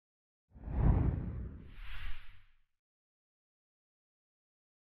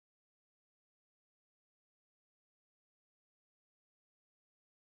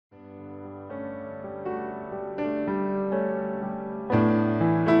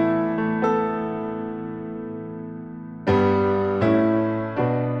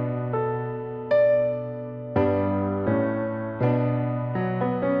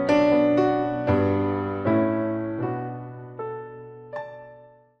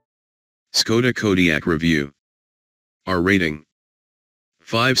Skoda Kodiaq Review. Our rating: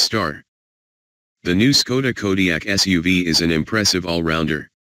 5 star. The new Skoda Kodiaq SUV is an impressive all-rounder.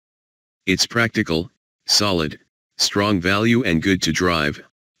 It's practical, solid, strong value and good to drive,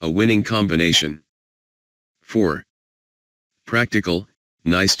 a winning combination. 4. Practical,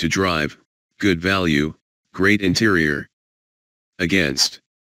 nice to drive, good value, great interior. Against: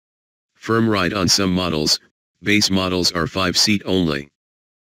 firm ride on some models, base models are 5-seat only.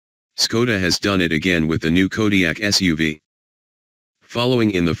 Skoda has done it again with the new Kodiaq SUV.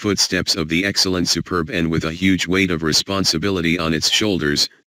 Following in the footsteps of the excellent Superb and with a huge weight of responsibility on its shoulders,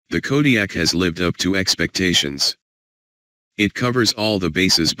 the Kodiaq has lived up to expectations. It covers all the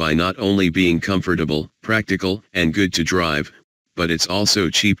bases by not only being comfortable, practical, and good to drive, but it's also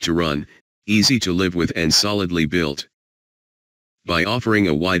cheap to run, easy to live with and solidly built. By offering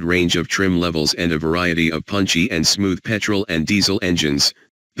a wide range of trim levels and a variety of punchy and smooth petrol and diesel engines,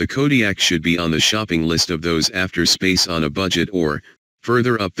 the Kodiaq should be on the shopping list of those after space on a budget or,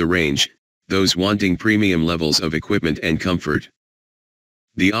 further up the range, those wanting premium levels of equipment and comfort.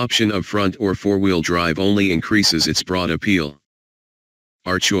 The option of front or four-wheel drive only increases its broad appeal.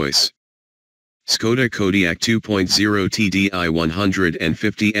 Our choice: Skoda Kodiaq 2.0 TDI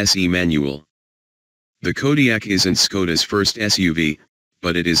 150 SE manual. The Kodiaq isn't Skoda's first SUV,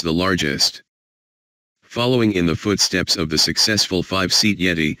 but it is the largest. Following in the footsteps of the successful 5-seat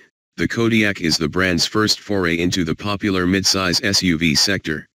Yeti, the Kodiaq is the brand's first foray into the popular midsize SUV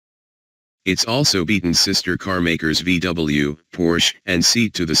sector. It's also beaten sister car makers VW, Porsche, and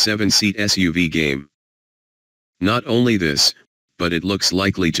Seat to the 7-seat SUV game. Not only this, but it looks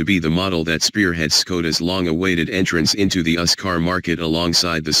likely to be the model that spearheads Skoda's long-awaited entrance into the US car market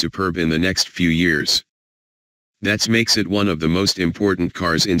alongside the Superb in the next few years. That makes it one of the most important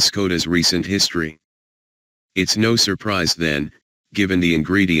cars in Skoda's recent history. It's no surprise then, given the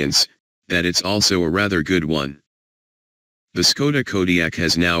ingredients, that it's also a rather good one. The Skoda Kodiaq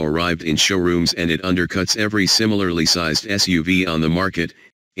has now arrived in showrooms and it undercuts every similarly sized SUV on the market,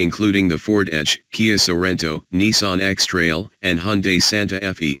 including the Ford Edge, Kia Sorento, Nissan X-Trail, and Hyundai Santa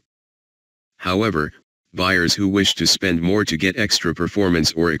Fe. However, buyers who wish to spend more to get extra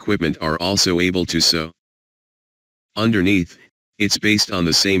performance or equipment are also able to so. Underneath, it's based on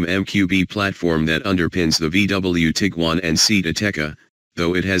the same MQB platform that underpins the VW Tiguan and Seat Ateca,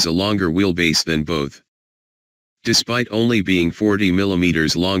 though it has a longer wheelbase than both. Despite only being 40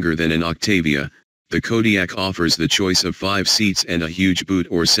 mm longer than an Octavia, the Kodiaq offers the choice of 5 seats and a huge boot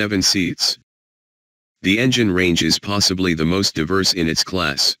or 7 seats. The engine range is possibly the most diverse in its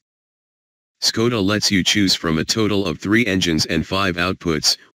class. Skoda lets you choose from a total of 3 engines and 5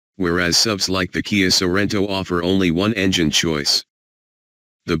 outputs, whereas subs like the Kia Sorento offer only one engine choice.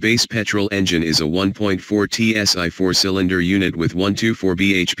 The base petrol engine is a 1.4 TSI 4-cylinder unit with 124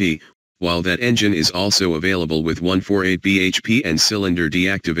 bhp, while that engine is also available with 148 bhp and cylinder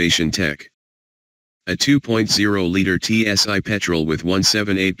deactivation tech. A 2.0-liter TSI petrol with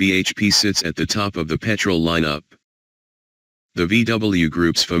 178 bhp sits at the top of the petrol lineup. The VW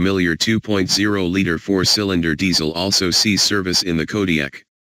Group's familiar 2.0-liter 4-cylinder diesel also sees service in the Kodiaq.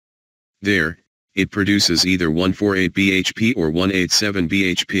 There, it produces either 148 bhp or 187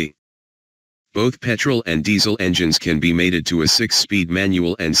 bhp. Both petrol and diesel engines can be mated to a 6-speed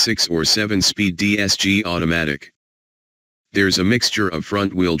manual and 6 or 7-speed DSG automatic. There's a mixture of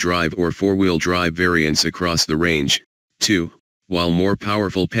front-wheel drive or four-wheel drive variants across the range, too, while more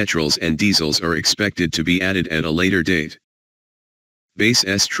powerful petrols and diesels are expected to be added at a later date. Base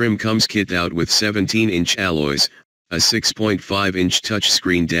S trim comes kitted out with 17-inch alloys, a 6.5-inch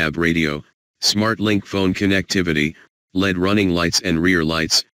touchscreen DAB radio, smart link phone connectivity, LED running lights and rear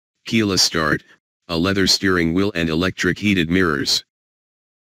lights, keyless start, a leather steering wheel and electric heated mirrors.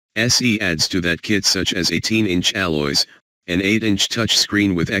 SE adds to that kit such as 18-inch alloys, an 8-inch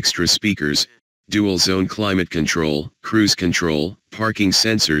touchscreen with extra speakers, dual-zone climate control, cruise control, parking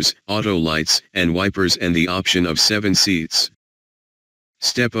sensors, auto lights and wipers and the option of 7 seats.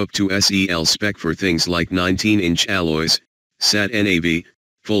 Step up to SEL spec for things like 19-inch alloys, SAT NAV,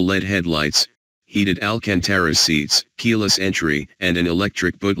 full LED headlights, heated Alcantara seats, keyless entry, and an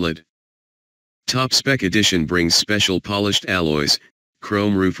electric bootlet. Top Spec Edition brings special polished alloys,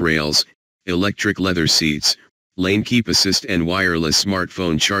 chrome roof rails, electric leather seats, lane keep assist and wireless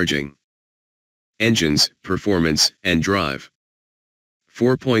smartphone charging. Engines, performance, and drive.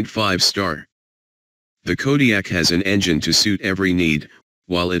 4.5 star. The Kodiaq has an engine to suit every need,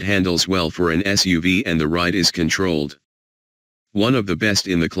 while it handles well for an SUV and the ride is controlled. One of the best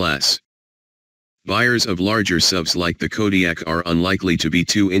in the class. Buyers of larger subs like the Kodiaq are unlikely to be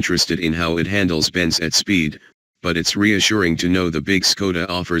too interested in how it handles bends at speed, but it's reassuring to know the big Skoda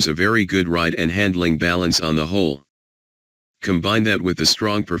offers a very good ride and handling balance on the whole. Combine that with the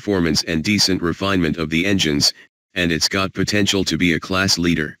strong performance and decent refinement of the engines, and it's got potential to be a class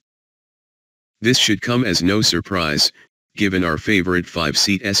leader. This should come as no surprise, given our favorite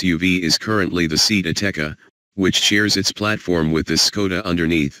 5-seat SUV is currently the Seat Ateca, which shares its platform with this Skoda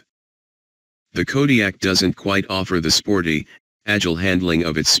underneath. The Kodiaq doesn't quite offer the sporty, agile handling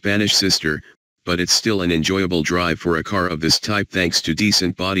of its Spanish sister, but it's still an enjoyable drive for a car of this type thanks to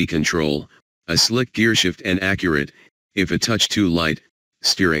decent body control, a slick gearshift and accurate, if a touch too light,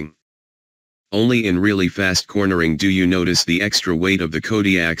 steering. Only in really fast cornering do you notice the extra weight of the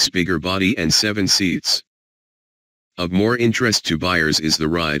Kodiaq's bigger body and 7 seats. Of more interest to buyers is the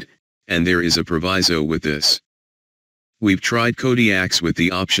ride, and there is a proviso with this. We've tried Kodiaqs with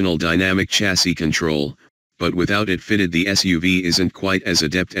the optional dynamic chassis control, but without it fitted the SUV isn't quite as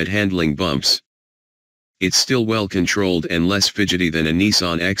adept at handling bumps. It's still well controlled and less fidgety than a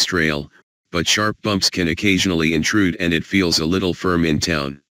Nissan X-Trail, but sharp bumps can occasionally intrude and it feels a little firm in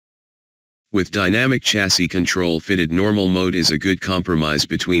town. With dynamic chassis control fitted, normal mode is a good compromise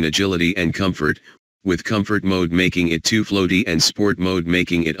between agility and comfort, with comfort mode making it too floaty and sport mode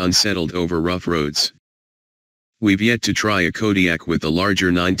making it unsettled over rough roads. We've yet to try a Kodiaq with the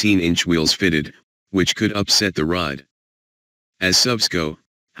larger 19-inch wheels fitted, which could upset the ride. As subs go,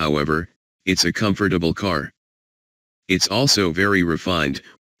 however, it's a comfortable car. It's also very refined,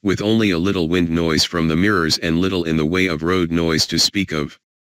 with only a little wind noise from the mirrors and little in the way of road noise to speak of.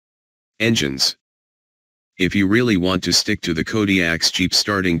 Engines. If you really want to stick to the Kodiaq's cheap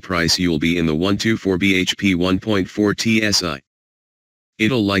starting price, you'll be in the 124 bhp 1.4 TSI.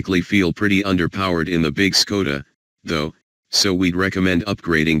 It'll likely feel pretty underpowered in the big Skoda, though, so we'd recommend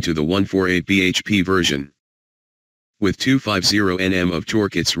upgrading to the 148 bhp version. With 250 Nm of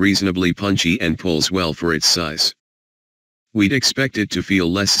torque, it's reasonably punchy and pulls well for its size. We'd expect it to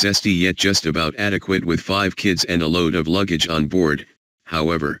feel less zesty, yet just about adequate with 5 kids and a load of luggage on board,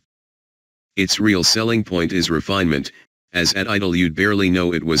 however. Its real selling point is refinement, as at idle you'd barely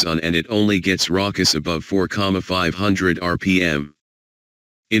know it was on, and it only gets raucous above 4,500 RPM.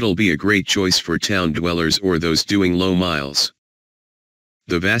 It'll be a great choice for town dwellers or those doing low miles.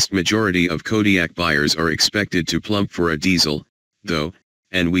 The vast majority of Kodiaq buyers are expected to plump for a diesel, though,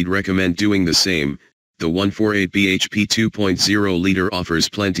 and we'd recommend doing the same. The 148 bhp 2.0-liter offers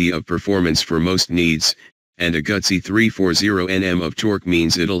plenty of performance for most needs, and a gutsy 340 Nm of torque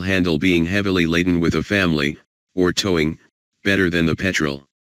means it'll handle being heavily laden with a family, or towing, better than the petrol.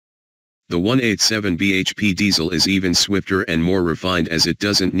 The 187 bhp diesel is even swifter and more refined, as it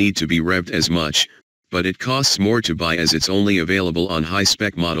doesn't need to be revved as much, but it costs more to buy as it's only available on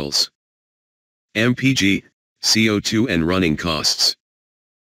high-spec models. MPG, CO2 and running costs.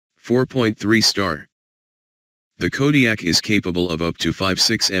 4.3 star. The Kodiaq is capable of up to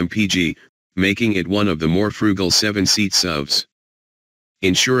 5.6 mpg, making it one of the more frugal 7-seat SUVs.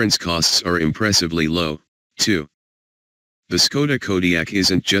 Insurance costs are impressively low, too. The Skoda Kodiaq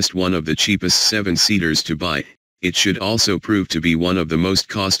isn't just one of the cheapest 7-seaters to buy, it should also prove to be one of the most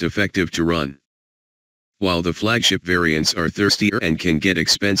cost-effective to run. While the flagship variants are thirstier and can get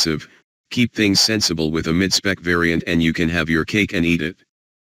expensive, keep things sensible with a mid-spec variant and you can have your cake and eat it.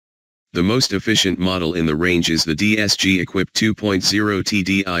 The most efficient model in the range is the DSG-equipped 2.0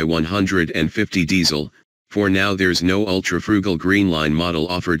 TDI 150 diesel. For now there's no ultra-frugal Greenline model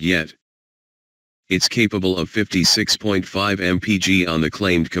offered yet. It's capable of 56.5 mpg on the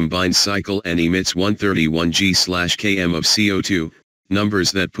claimed combined cycle and emits 131 g/km of CO2,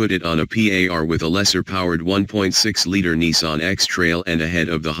 numbers that put it on a par with a lesser-powered 1.6-liter Nissan X-Trail and ahead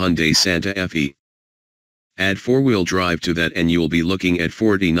of the Hyundai Santa Fe. Add four-wheel drive to that and you'll be looking at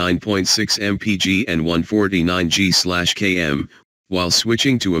 49.6 mpg and 149 g/km, while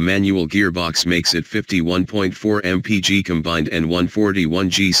switching to a manual gearbox makes it 51.4 mpg combined and 141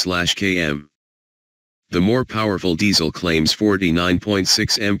 g/km. The more powerful diesel claims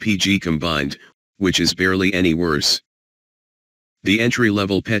 49.6 mpg combined, which is barely any worse. The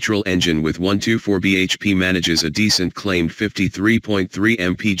entry-level petrol engine with 124 bhp manages a decent claimed 53.3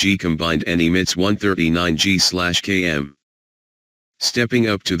 mpg combined and emits 139 g/km. Stepping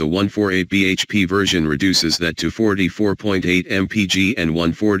up to the 148 bhp version reduces that to 44.8 mpg and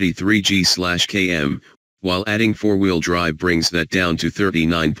 143 g/km, while adding four-wheel drive brings that down to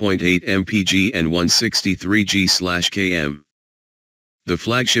 39.8 mpg and 163 g/km. The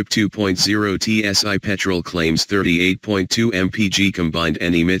flagship 2.0 TSI petrol claims 38.2 mpg combined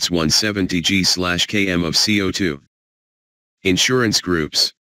and emits 170 g/km of CO2. Insurance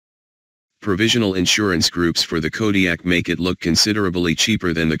groups. Provisional insurance groups for the Kodiaq make it look considerably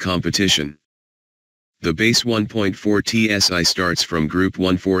cheaper than the competition. The base 1.4 TSI starts from Group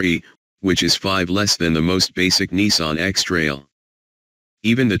 14E, which is 5 less than the most basic Nissan X-Trail.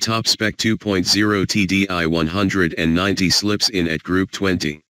 Even the top spec 2.0 TDI 190 slips in at Group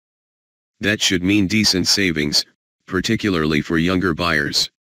 20. That should mean decent savings, particularly for younger buyers.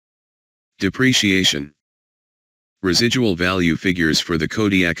 Depreciation. Residual value figures for the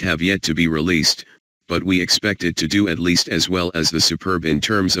Kodiaq have yet to be released, but we expect it to do at least as well as the Superb in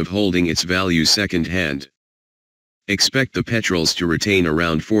terms of holding its value second-hand. Expect the petrols to retain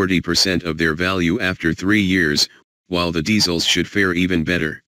around 40% of their value after 3 years, while the diesels should fare even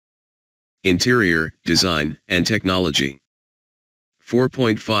better. Interior, design, and technology.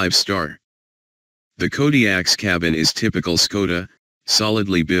 4.5 star. The Kodiaq's cabin is typical Skoda,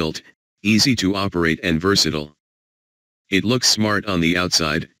 solidly built, easy to operate and versatile. It looks smart on the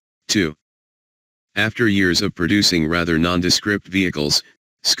outside, too. After years of producing rather nondescript vehicles,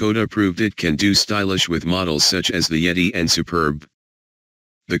 Skoda proved it can do stylish with models such as the Yeti and Superb.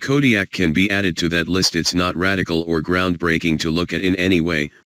 The Kodiaq can be added to that list. It's not radical or groundbreaking to look at in any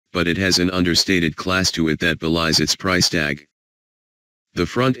way, but it has an understated class to it that belies its price tag. The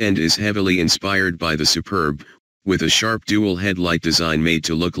front end is heavily inspired by the Superb, with a sharp dual headlight design made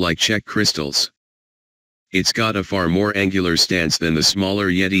to look like Czech crystals. It's got a far more angular stance than the smaller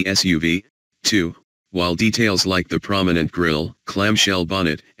Yeti SUV, too, while details like the prominent grille, clamshell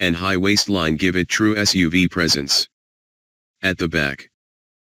bonnet, and high waistline give it true SUV presence. At the back,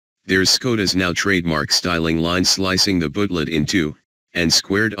 there's Skoda's now trademark styling line slicing the bootlet in two, and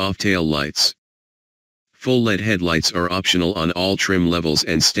squared-off tail lights. Full LED headlights are optional on all trim levels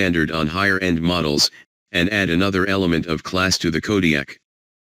and standard on higher-end models, and add another element of class to the Kodiaq.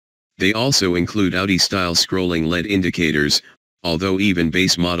 They also include Audi-style scrolling LED indicators, although even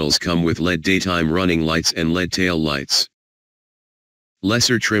base models come with LED daytime running lights and LED tail lights.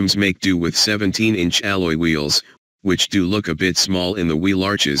 Lesser trims make do with 17-inch alloy wheels, which do look a bit small in the wheel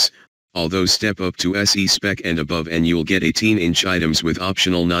arches, although step up to SE spec and above and you'll get 18-inch items with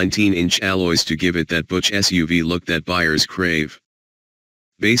optional 19-inch alloys to give it that butch SUV look that buyers crave.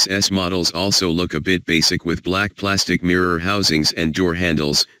 Base S models also look a bit basic with black plastic mirror housings and door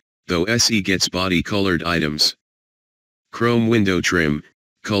handles, though SE gets body-colored items. Chrome window trim,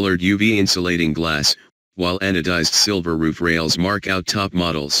 colored UV insulating glass, while anodized silver roof rails mark out top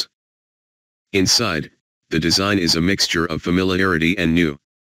models. Inside, the design is a mixture of familiarity and new.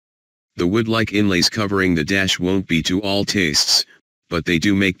 The wood-like inlays covering the dash won't be to all tastes, but they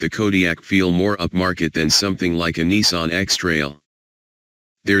do make the Kodiaq feel more upmarket than something like a Nissan X-Trail.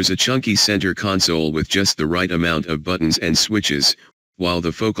 There's a chunky center console with just the right amount of buttons and switches, while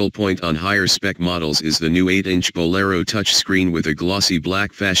the focal point on higher spec models is the new 8-inch Bolero touchscreen with a glossy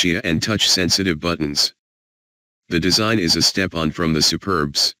black fascia and touch-sensitive buttons. The design is a step on from the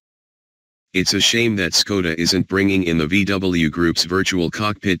Superbs. It's a shame that Skoda isn't bringing in the VW Group's virtual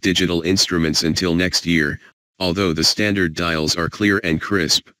cockpit digital instruments until next year, although the standard dials are clear and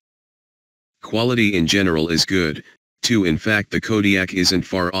crisp. Quality in general is good, too. In fact, the Kodiaq isn't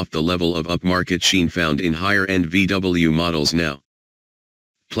far off the level of upmarket sheen found in higher-end VW models now.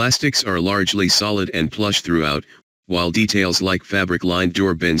 Plastics are largely solid and plush throughout, while details like fabric-lined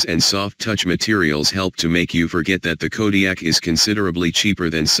door bins and soft touch materials help to make you forget that the Kodiaq is considerably cheaper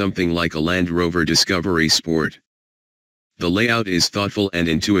than something like a Land Rover Discovery Sport. The layout is thoughtful and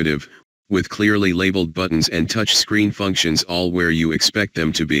intuitive, with clearly labeled buttons and touch screen functions all where you expect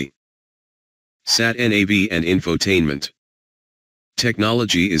them to be. Sat-nav and infotainment.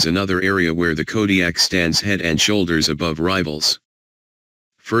 Technology is another area where the Kodiaq stands head and shoulders above rivals.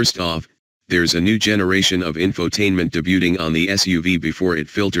 First off, there's a new generation of infotainment debuting on the SUV before it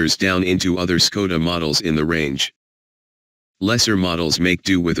filters down into other Skoda models in the range. Lesser models make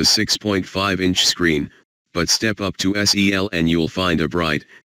do with a 6.5-inch screen, but step up to SEL and you'll find a bright,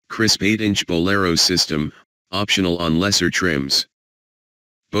 crisp 8-inch Bolero system, optional on lesser trims.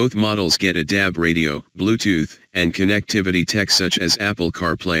 Both models get a DAB radio, Bluetooth, and connectivity tech such as Apple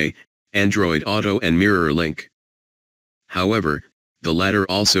CarPlay, Android Auto and MirrorLink. However, the latter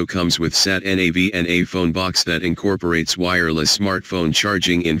also comes with Sat-nav and a phone box that incorporates wireless smartphone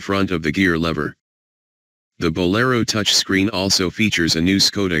charging in front of the gear lever. The Bolero touchscreen also features a new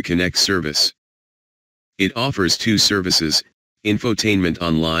Skoda Connect service. It offers two services: Infotainment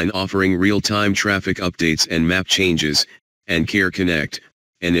Online offering real-time traffic updates and map changes, and Care Connect,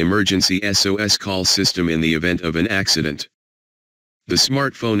 an emergency SOS call system in the event of an accident. The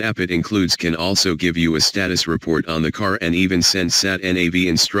smartphone app it includes can also give you a status report on the car and even send Sat-nav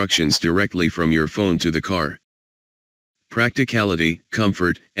instructions directly from your phone to the car. Practicality,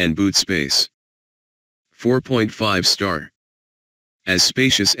 comfort, and boot space. 4.5 star. As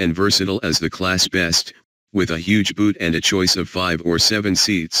spacious and versatile as the class best, with a huge boot and a choice of 5 or 7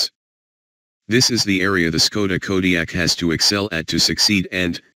 seats. This is the area the Skoda Kodiaq has to excel at to succeed,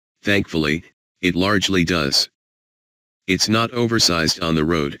 and, thankfully, it largely does. It's not oversized on the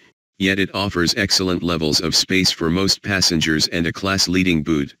road, yet it offers excellent levels of space for most passengers and a class-leading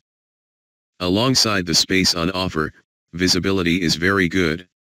boot. Alongside the space on offer, visibility is very good.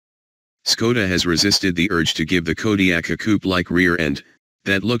 Skoda has resisted the urge to give the Kodiaq a coupe-like rear end,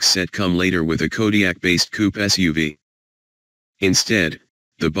 that looks set come later with a Kodiaq-based coupe SUV. Instead,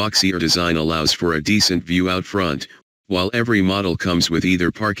 the boxier design allows for a decent view out front, while every model comes with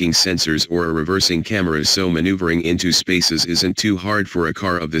either parking sensors or a reversing camera, so maneuvering into spaces isn't too hard for a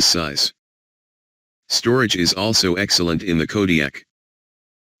car of this size. Storage is also excellent in the Kodiaq.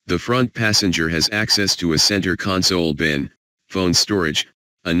 The front passenger has access to a center console bin, phone storage,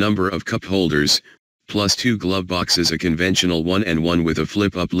 a number of cup holders, plus 2 glove boxes, a conventional one and one with a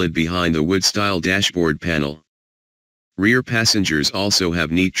flip-up lid behind the wood-style dashboard panel. Rear passengers also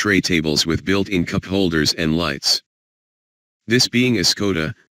have neat tray tables with built-in cup holders and lights. This being a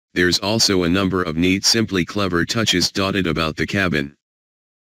Skoda, there's also a number of neat, simply clever touches dotted about the cabin.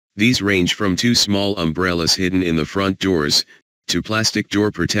 These range from 2 small umbrellas hidden in the front doors, to plastic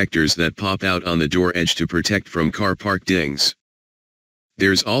door protectors that pop out on the door edge to protect from car park dings.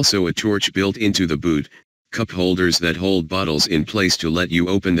 There's also a torch built into the boot, cup holders that hold bottles in place to let you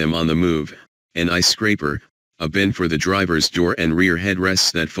open them on the move, an ice scraper, a bin for the driver's door, and rear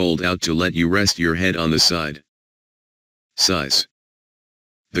headrests that fold out to let you rest your head on the side. Size.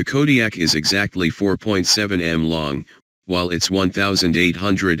 The Kodiaq is exactly 4.7 m long, while it's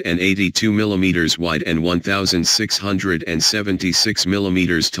 1,882 mm wide and 1,676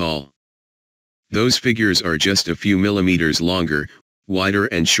 mm tall. Those figures are just a few millimeters longer, wider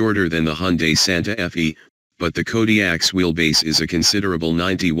and shorter than the Hyundai Santa Fe, but the Kodiaq's wheelbase is a considerable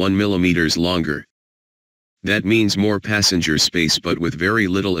 91 mm longer. That means more passenger space but with very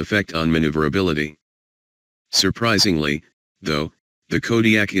little effect on maneuverability. Surprisingly, though, the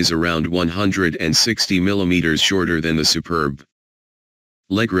Kodiaq is around 160 mm shorter than the Superb.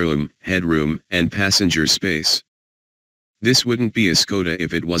 Legroom, headroom, and passenger space. This wouldn't be a Skoda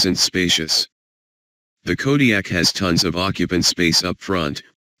if it wasn't spacious. The Kodiaq has tons of occupant space up front,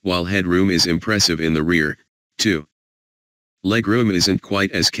 while headroom is impressive in the rear, too. Legroom isn't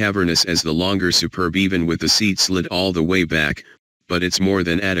quite as cavernous as the longer Superb even with the seat slid all the way back, but it's more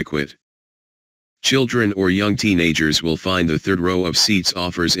than adequate. Children or young teenagers will find the third row of seats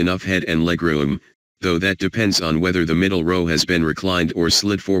offers enough head and legroom, though that depends on whether the middle row has been reclined or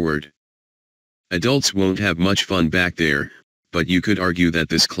slid forward. Adults won't have much fun back there, but you could argue that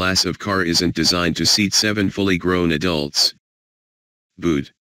this class of car isn't designed to seat 7 fully grown adults.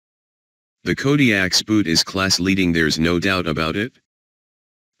 Boot. The Kodiaq's boot is class-leading, there's no doubt about it.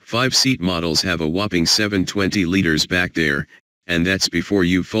 5-seat models have a whopping 720 liters back there, and that's before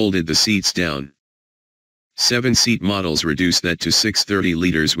you've folded the seats down. 7-seat models reduce that to 630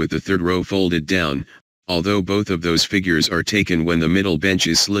 liters with the third row folded down, although both of those figures are taken when the middle bench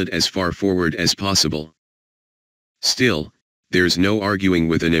is slid as far forward as possible. Still, there's no arguing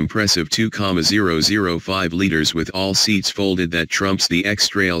with an impressive 2,005 liters with all seats folded that trumps the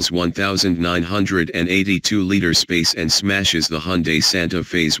X-Trail's 1,982 liter space and smashes the Hyundai Santa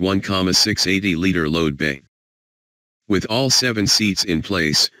Fe's 1,680 liter load bay. With all 7 seats in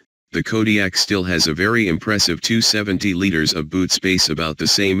place, the Kodiaq still has a very impressive 270 liters of boot space, about the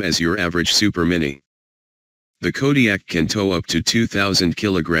same as your average Super Mini. The Kodiaq can tow up to 2,000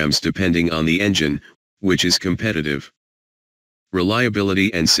 kilograms depending on the engine, which is competitive.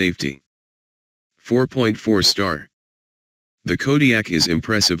 Reliability and safety. 4.4 star. The Kodiaq is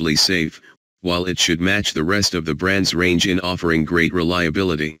impressively safe, while it should match the rest of the brand's range in offering great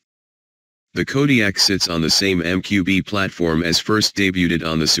reliability. The Kodiaq sits on the same MQB platform as first debuted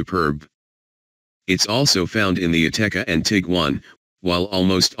on the Superb. It's also found in the Ateca and Tiguan, while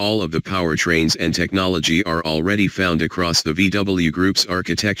almost all of the powertrains and technology are already found across the VW Group's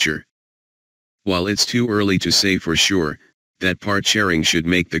architecture. While it's too early to say for sure, that part sharing should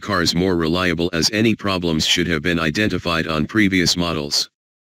make the cars more reliable, as any problems should have been identified on previous models.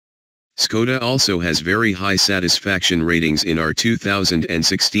 Skoda also has very high satisfaction ratings in our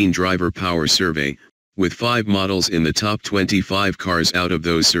 2016 Driver Power Survey, with 5 models in the top 25 cars out of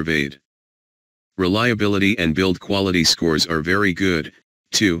those surveyed. Reliability and build quality scores are very good,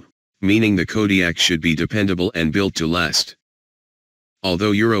 too, meaning the Kodiaq should be dependable and built to last.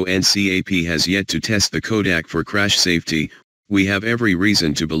 Although Euro NCAP has yet to test the Kodiaq for crash safety, we have every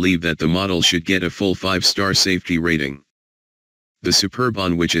reason to believe that the model should get a full 5-star safety rating. The Superb,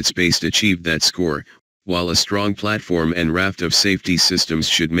 on which it's based, achieved that score, while a strong platform and raft of safety systems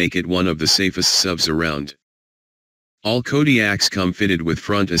should make it one of the safest SUVs around. All Kodiaqs come fitted with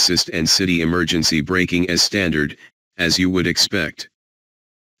front assist and city emergency braking as standard, as you would expect.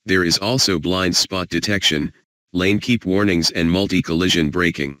 There is also blind spot detection, lane keep warnings and multi-collision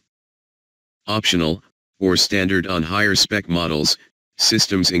braking. Optional, or standard on higher spec models,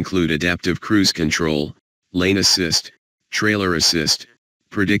 systems include adaptive cruise control, lane assist, trailer assist,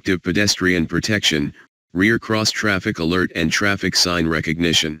 predictive pedestrian protection, rear cross traffic alert and traffic sign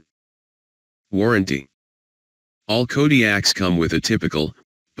recognition. Warranty. All Kodiaqs come with a typical,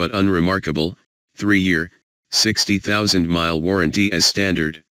 but unremarkable, 3-year, 60,000-mile warranty as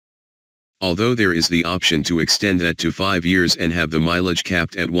standard. Although there is the option to extend that to 5 years and have the mileage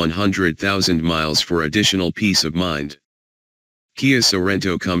capped at 100,000 miles for additional peace of mind. Kia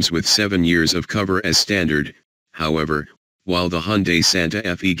Sorento comes with 7 years of cover as standard, however, while the Hyundai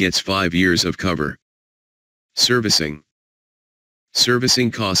Santa Fe gets 5 years of cover. Servicing.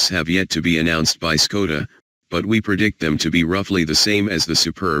 Servicing costs have yet to be announced by Skoda, but we predict them to be roughly the same as the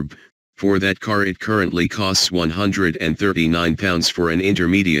Superb. For that car it currently costs £139 for an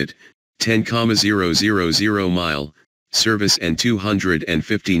intermediate, 10,000 mile, service and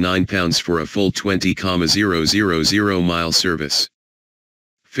 £259 for a full 20,000 mile service.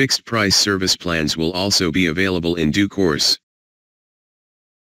 Fixed price service plans will also be available in due course.